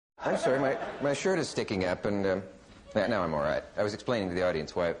I'm sorry, my shirt is sticking up, and now I'm all right. I was explaining to the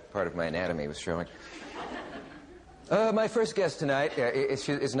audience why part of my anatomy was showing. My first guest tonight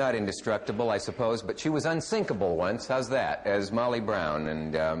is not indestructible, I suppose, but she was unsinkable once. How's that? As Molly Brown.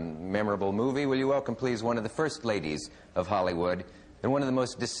 And memorable movie, will you welcome, please, one of the first ladies of Hollywood and one of the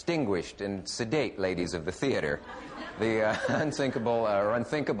most distinguished and sedate ladies of the theater, the unsinkable or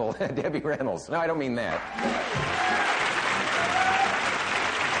unthinkable Debbie Reynolds. No, I don't mean that.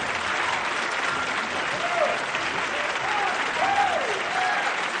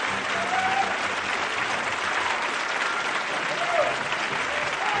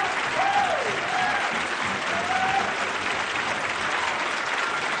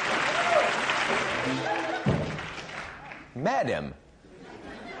 Madam,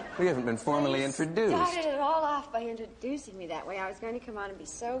 we haven't been formally introduced. You started it all off by introducing me that way. I was going to come on and be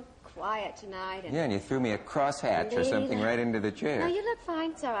so quiet tonight. And yeah, and you threw me a crosshatch or something right into the chair. No, you look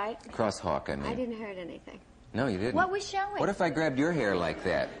fine. It's all right. Crosshawk, I mean. I didn't hurt anything. No, you didn't. What was showing? What if I grabbed your hair like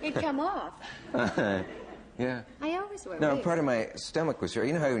that? It'd come off. Yeah. I always wear No, wigs. part of my stomach was hurt.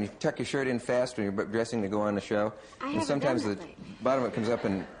 You know how when you tuck your shirt in fast when you're dressing to go on the show? And sometimes the bottom of it comes up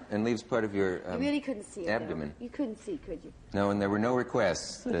and leaves part of your you really couldn't see it, abdomen. You couldn't see, could you? No, and there were no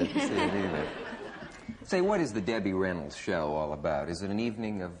requests to see it either. Say, what is the Debbie Reynolds show all about? Is it an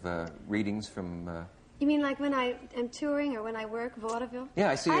evening of readings from... You mean like when I am touring or when I work vaudeville? Yeah,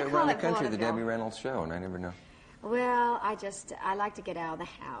 I see around the country vaudeville. the Debbie Reynolds show, and I never know. Well, I like to get out of the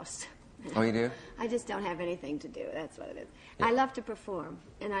house. Oh, you do? I just don't have anything to do. That's what it is. Yeah. I love to perform,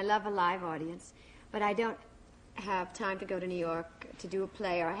 and I love a live audience, but I don't have time to go to New York to do a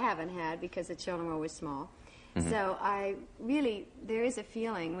play, or I haven't had because the children were always small. Mm-hmm. So there is a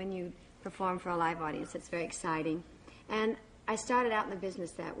feeling when you perform for a live audience that's very exciting. And I started out in the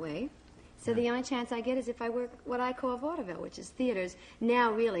business that way. So the only chance I get is if I work what I call vaudeville, which is theaters.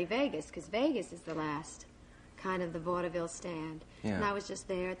 Now really Vegas, because Vegas is the last kind of the vaudeville stand. Yeah. And I was just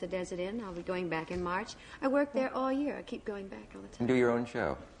there at the Desert Inn. I'll be going back in March. I work there all year. I keep going back all the time. And do your own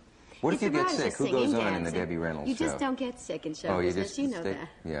show. What if you get sick? Who goes on in the Debbie Reynolds show? You just don't get sick in show business. You know that.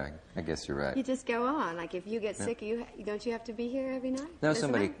 Yeah, I guess you're right. You just go on. Like if you get sick, don't you have to be here every night? No,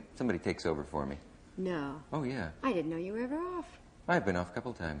 somebody takes over for me. No. Oh, yeah. I didn't know you were ever off. I've been off a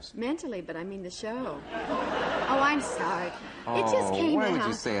couple times. Mentally, but I mean the show. Oh, I'm sorry. Oh, it just came out. Why would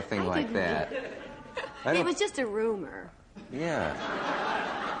you say a thing like that? It was just a rumor. Yeah.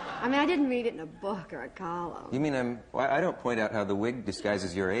 I mean, I didn't read it in a book or a column. You mean I don't point out how the wig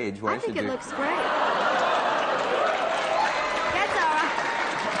disguises your age. Why I think should it you? Looks great. That's all right.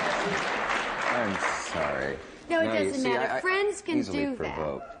 I'm sorry. No, it doesn't matter. Friends can do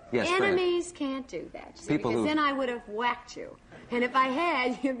provoked. that. Yes, enemies can't do that. Because then I would have whacked you. And if I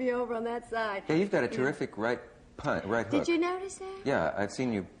had, you'd be over on that side. Yeah, you've got a terrific right hook. Did you notice that? Yeah, I've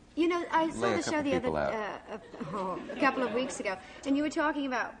seen you. You know, I saw the show the other a couple of weeks ago, and you were talking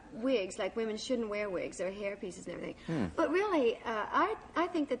about wigs, like women shouldn't wear wigs or hair pieces and everything. But really, I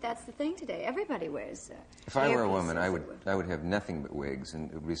think that's the thing today. Everybody wears. If I were a woman, I would have nothing but wigs, and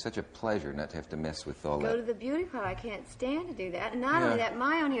it would be such a pleasure not to have to mess with all that. Go to the beauty parlor. I can't stand to do that. And not only that,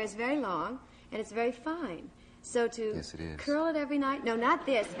 my own hair is very long and it's very fine. So to curl it every night? No, not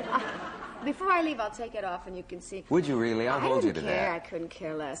this. Before I leave, I'll take it off and you can see. Would you really? I'll hold you to that. I couldn't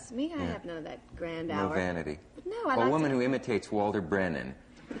care less. Me, I have none of that grand hour. No vanity. But no, a woman who imitates Walter Brennan.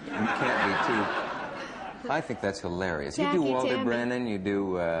 You can't be too. I think that's hilarious. You do Walter Brennan. You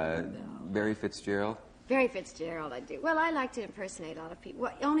do Barry Fitzgerald. Barry Fitzgerald, I do. Well, I like to impersonate a lot of people.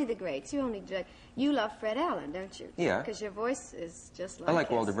 Well, only the greats. You love Fred Allen, don't you? Yeah. Because your voice is just like I like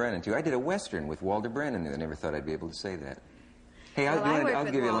Walter Brennan, too. I did a Western with Walter Brennan, and I never thought I'd be able to say that. Hey, I'll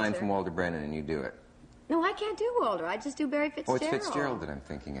give you a line from Walter Brennan, and you do it. No, I can't do Walter. I just do Barry Fitzgerald. Oh, it's Fitzgerald that I'm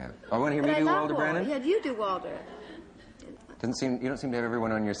thinking of. I want to hear me do Walter Brennan? Yeah, you do Walter. You don't seem to have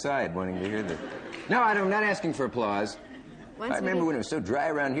everyone on your side wanting to hear that. No, I'm not asking for applause. I remember when it was so dry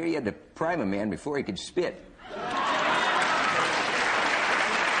around here, you had to prime a man before he could spit. Remember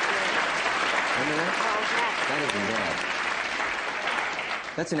that? That isn't bad.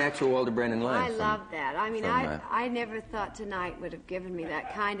 That's an actual Walter Brennan line. I love that. I mean, I never thought tonight would have given me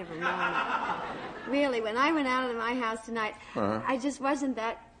that kind of a moment. Really, when I went out of my house tonight, I just wasn't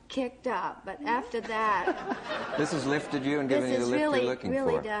that kicked up. But after that... This has lifted you and given you the lift you're looking for. This has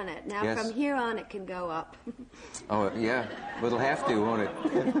really done it. Now, from here on, it can go up. Oh, yeah. But it'll have to, won't it?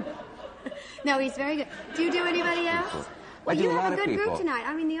 No, he's very good. Do you do anybody else? Well, you have a good group tonight.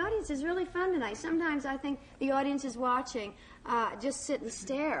 I mean, the audience is really fun tonight. Sometimes I think the audience is watching, just sit and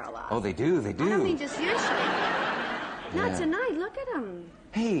stare a lot. Oh, they do, they do. I don't mean just usually. Not tonight. Look at them.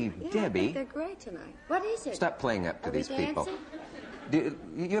 Hey, yeah, Debbie. I think they're great tonight. What is it? Stop playing up to these people.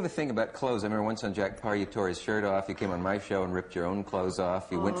 You have a thing about clothes. I remember once on Jack Parr, you tore his shirt off. You came on my show and ripped your own clothes off.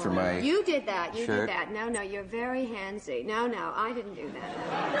 You went for my You did that. You shirt. did that. No, you're very handsy. No, I didn't do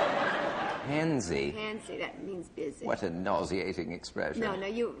that. Handsy? Handsy, that means busy. What a nauseating expression. No,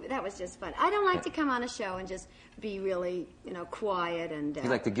 that was just fun. I don't like to come on a show and just be really, quiet and... You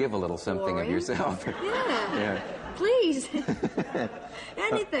like to give a little something boring. of yourself. Yeah. Please.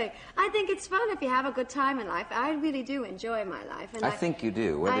 Anything. I think it's fun if you have a good time in life. I really do enjoy my life. And I think you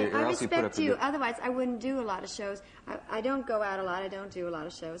do. I else respect you. Otherwise, I wouldn't do a lot of shows. I don't go out a lot. I don't do a lot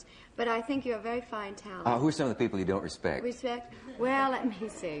of shows. But I think you're a very fine talent. Who are some of the people you don't respect? Respect? Well, let me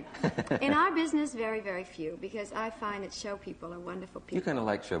see. In our business, very, very few, because I find that show people are wonderful people. You kind of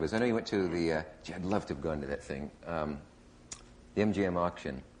like showbiz. I know you went to the... Gee, I'd love to have gone to that thing. The MGM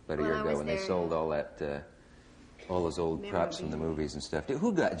auction about a year ago when they sold all that... all those old props from the movies and stuff.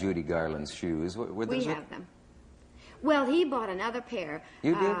 Who got Judy Garland's shoes? We have them. Well, he bought another pair.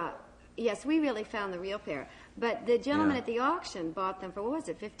 You did? Yes, we really found the real pair. But the gentleman at the auction bought them for, what was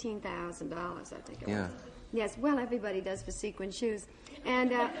it, $15,000, I think it was. Yes, well, everybody does for sequin shoes.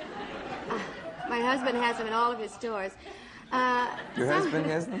 And my husband has them in all of his stores. Your husband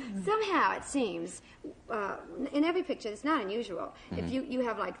has them? Somehow, it seems, in every picture, it's not unusual. If you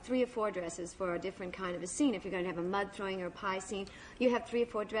have like 3 or 4 dresses for a different kind of a scene, if you're going to have a mud throwing or a pie scene, you have 3 or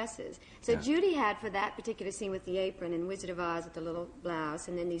 4 dresses. So Judy had for that particular scene with the apron and Wizard of Oz with the little blouse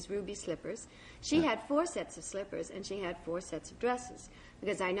and then these ruby slippers. She had 4 sets of slippers and she had 4 sets of dresses.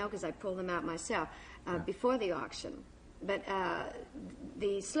 Because I pulled them out myself before the auction. But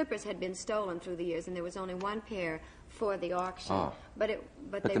the slippers had been stolen through the years and there was only 1 pair for the auction. But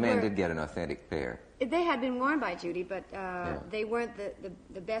the man did get an authentic pair. They had been worn by Judy, but they weren't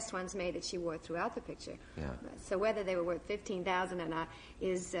the best ones made that she wore throughout the picture. So whether they were worth $15,000 or not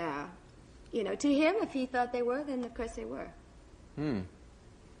is, to him, if he thought they were, then of course they were.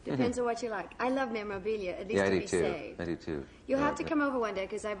 Depends on what you like. I love memorabilia, at least to be saved. I do too. You'll have to come over one day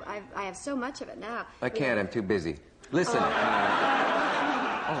because I have so much of it now. I can't. I'm too busy. Listen.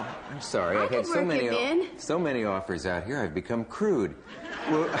 I'm sorry. I've had so many offers out here. I've become crude.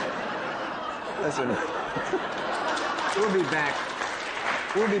 Listen. We'll be back.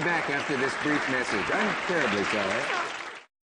 We'll be back after this brief message. I'm terribly sorry.